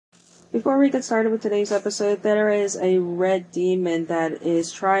Before we get started with today's episode, there is a red demon that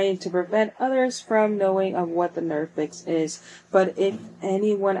is trying to prevent others from knowing of what the Nerf fix is. But if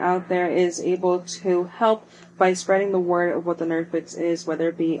anyone out there is able to help by spreading the word of what the Nerf fix is, whether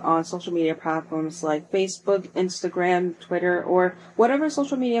it be on social media platforms like Facebook, Instagram, Twitter, or whatever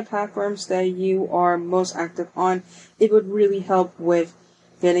social media platforms that you are most active on, it would really help with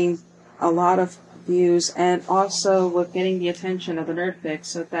getting a lot of views and also with getting the attention of the Nerd Fix,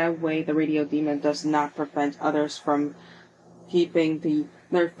 so that way the radio demon does not prevent others from keeping the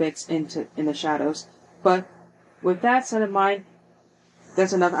Nerd Fix in the shadows. But with that set in mind,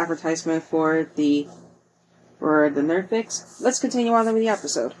 that's enough advertisement for the Nerd Fix. Let's continue on with the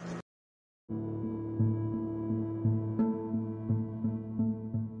episode.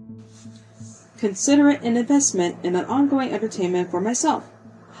 Consider it an investment in an ongoing entertainment for myself.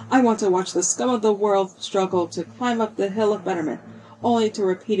 I want to watch the scum of the world struggle to climb up the hill of betterment, only to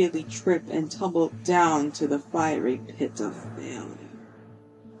repeatedly trip and tumble down to the fiery pit of failure.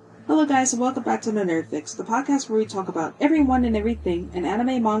 Hello guys, and welcome back to the Nerd Fix, the podcast where we talk about everyone and everything in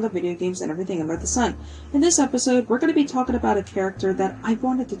anime, manga, video games, and everything under the sun. In this episode, we're going to be talking about a character that I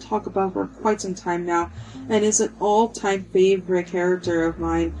wanted to talk about for quite some time now, and is an all-time favorite character of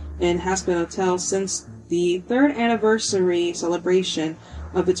mine, and has been a tale since the 3rd anniversary celebration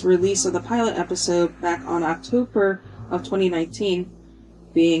of its release of the pilot episode back on October of 2019,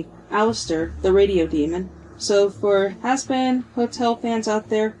 being Alastor, the radio demon. So for Has-Been Hotel fans out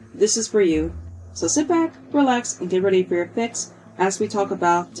there, this is for you. So sit back, relax, and get ready for your fix as we talk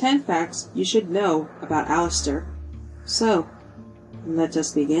about 10 facts you should know about Alastor. So, let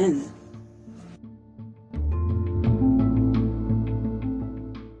us begin.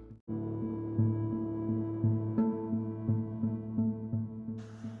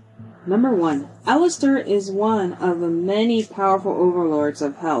 Number 1. Alastor is one of the many powerful overlords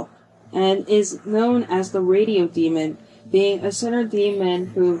of Hell, and is known as the Radio Demon, being a center demon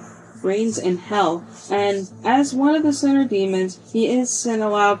who reigns in Hell. And as one of the center demons, he isn't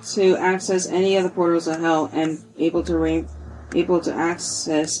allowed to access any of the portals of Hell, and able to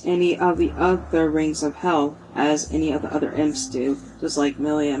access any of the other rings of Hell, as any of the other imps do, just like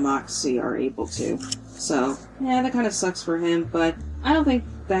Millie and Moxie are able to. So, yeah, that kind of sucks for him, but I don't think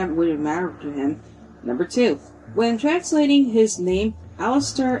that would have mattered to him. Number 2. When translating his name,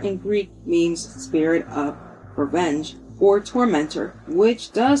 Alastor in Greek means spirit of revenge or tormentor,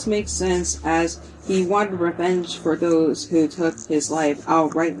 which does make sense as he wanted revenge for those who took his life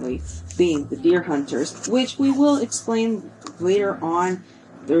outrightly, being the deer hunters, which we will explain later on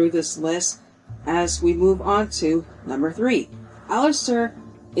through this list as we move on to number 3. Alastor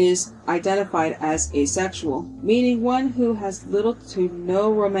is identified as asexual, meaning one who has little to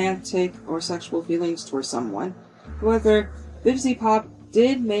no romantic or sexual feelings towards someone. However, Vivzy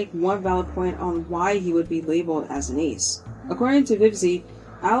did make one valid point on why he would be labeled as an ace. According to Vivzy,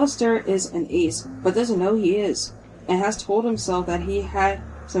 Alastor is an ace, but doesn't know he is, and has told himself that he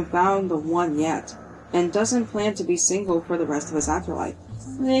hasn't found the one yet, and doesn't plan to be single for the rest of his afterlife.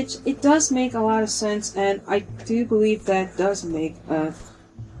 Which, it does make a lot of sense, and I do believe that does make a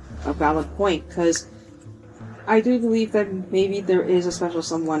valid point, because I do believe that maybe there is a special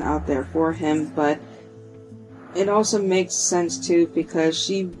someone out there for him, but it also makes sense too, because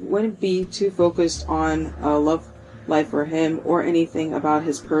she wouldn't be too focused on a love life for him or anything about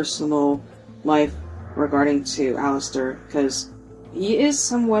his personal life regarding to Alastor, because he is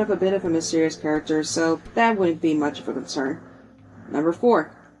somewhat of a bit of a mysterious character, so that wouldn't be much of a concern. Number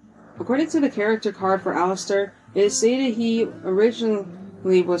 4. According to the character card for Alastor, it is stated he originally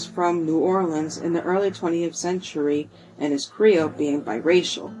was from New Orleans in the early 20th century, and is Creole, being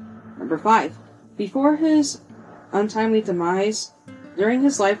biracial. Number 5. Before his untimely demise, during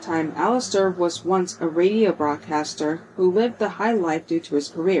his lifetime, Alastor was once a radio broadcaster who lived the high life due to his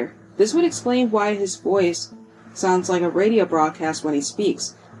career. This would explain why his voice sounds like a radio broadcast when he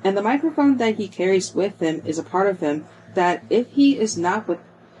speaks, and the microphone that he carries with him is a part of him that if he's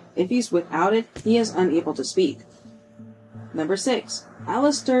without it, he is unable to speak. Number 6.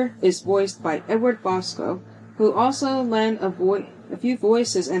 Alastor is voiced by Edward Bosco, who also lent a few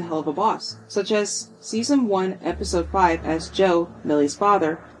voices in Hell of a Boss, such as Season 1, Episode 5 as Joe, Millie's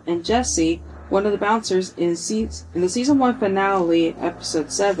father, and Jesse, one of the bouncers in the Season 1 finale,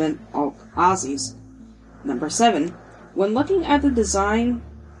 Episode 7, Ozzy's. Number 7. When looking at the design,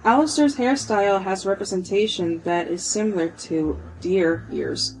 Alastor's hairstyle has representation that is similar to deer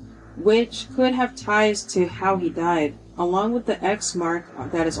ears, which could have ties to how he died, along with the X mark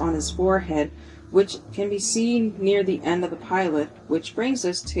that is on his forehead, which can be seen near the end of the pilot, which brings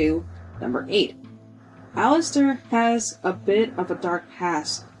us to number 8. Alastor has a bit of a dark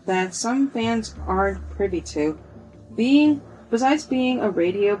past, that some fans aren't privy to. Besides being a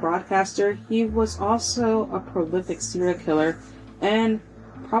radio broadcaster, he was also a prolific serial killer and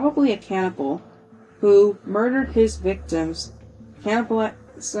probably a cannibal who murdered his victims,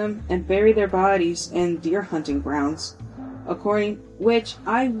 cannibalized them, and buried their bodies in deer hunting grounds. Which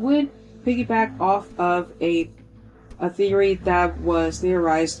I would piggyback off of a theory that was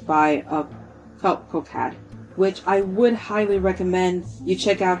theorized by a Cocat, which I would highly recommend you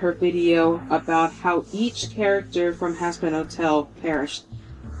check out her video about how each character from Hazbin Hotel perished.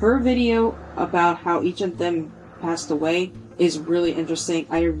 Her video about how each of them passed away is really interesting.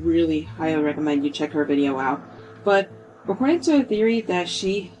 I really highly recommend you check her video out. But according to a theory that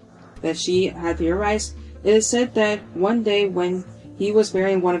she had theorized, it is said that one day when he was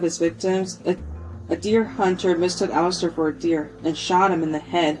burying one of his victims, a deer hunter mistook Alastor for a deer and shot him in the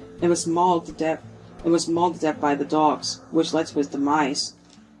head and was mauled to death. By the dogs, which led to his demise.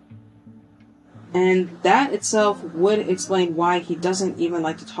 And that itself would explain why he doesn't even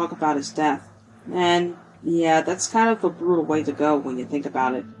like to talk about his death. And yeah, that's kind of a brutal way to go when you think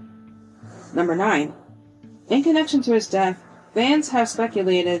about it. Number 9. In connection to his death, fans have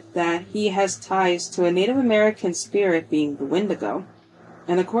speculated that he has ties to a Native American spirit being the Wendigo.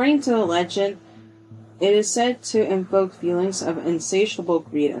 And according to the legend, it is said to invoke feelings of insatiable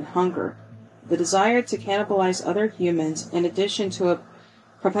greed and hunger, the desire to cannibalize other humans, in addition to a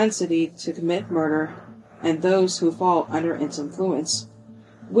propensity to commit murder and those who fall under its influence.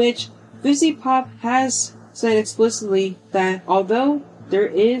 Which Fizzy Pop has said explicitly that although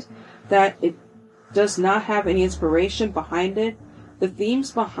it does not have any inspiration behind it, the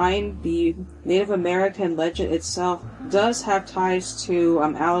themes behind the Native American legend itself does have ties to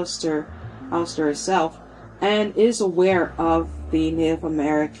Alastor itself, and is aware of the Native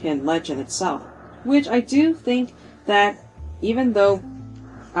American legend itself. Which I do think that even though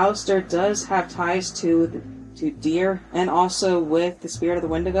Alastor does have ties to deer and also with the spirit of the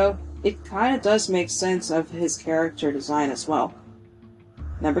Wendigo, it kind of does make sense of his character design as well.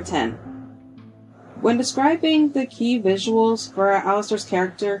 Number 10. When describing the key visuals for Alastor's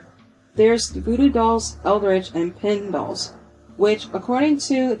character, there's voodoo dolls, eldritch, and pin dolls, which, according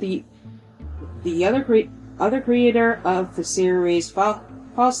to the other creator of the series,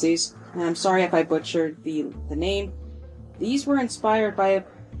 Falsies, and I'm sorry if I butchered the name, these were inspired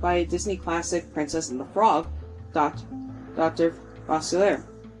by Disney classic Princess and the Frog, Dr. Fossilier,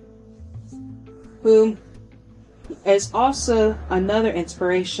 whom is also another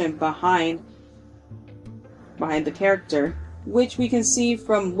inspiration behind the character, which we can see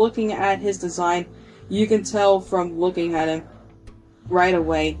from looking at his design. You can tell from looking at him right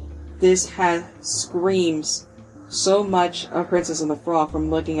away, this screams so much of Princess and the Frog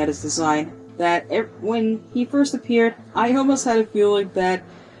from looking at his design, that when he first appeared, I almost had a feeling that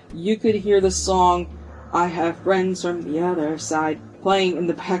you could hear the song I Have Friends from the Other Side playing in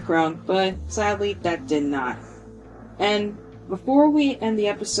the background, but sadly that did not. And before we end the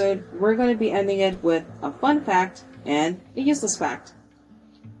episode, we're going to be ending it with a fun fact and a useless fact.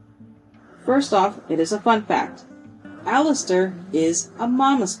 First off, it is a fun fact. Alastor is a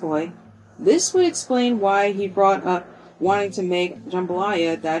mama's boy. This would explain why he brought up wanting to make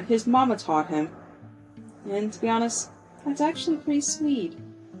jambalaya that his mama taught him. And to be honest, that's actually pretty sweet.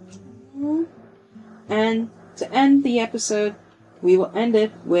 And to end the episode, we will end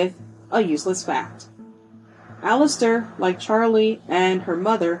it with a useless fact. Alastor, like Charlie and her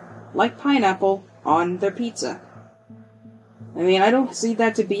mother, like pineapple on their pizza. I mean, I don't see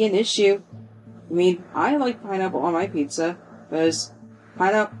that to be an issue. I mean, I like pineapple on my pizza, because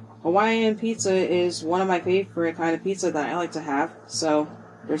Hawaiian pizza is one of my favorite kind of pizza that I like to have, so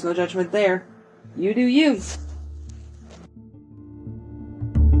there's no judgment there. You do you.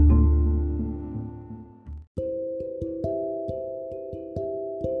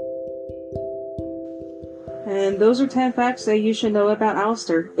 And those are 10 facts that you should know about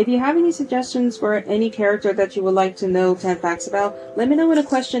Alastor. If you have any suggestions for any character that you would like to know 10 facts about, let me know in a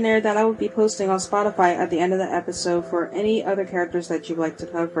questionnaire that I will be posting on Spotify at the end of the episode for any other characters that you'd like to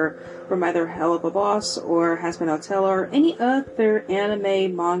cover from either Hell of a Boss or Hazbin Hotel or any other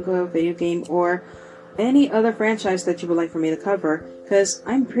anime, manga, video game, or any other franchise that you would like for me to cover, because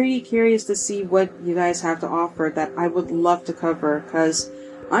I'm pretty curious to see what you guys have to offer that I would love to cover, because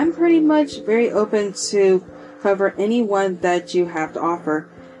I'm pretty much very open to cover any one that you have to offer.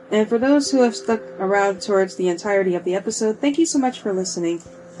 And for those who have stuck around towards the entirety of the episode, thank you so much for listening.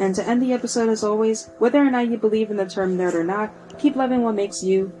 And to end the episode, as always, whether or not you believe in the term nerd or not, keep loving what makes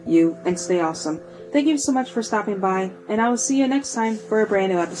you, you, and stay awesome. Thank you so much for stopping by, and I will see you next time for a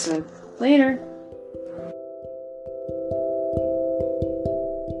brand new episode. Later!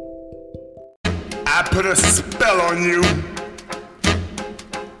 I put a spell on you.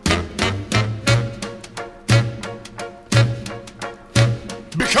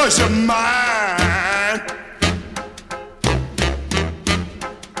 Because you're mine.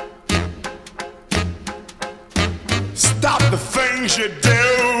 Stop the things you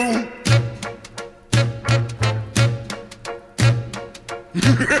do.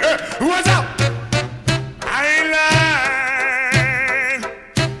 What's up?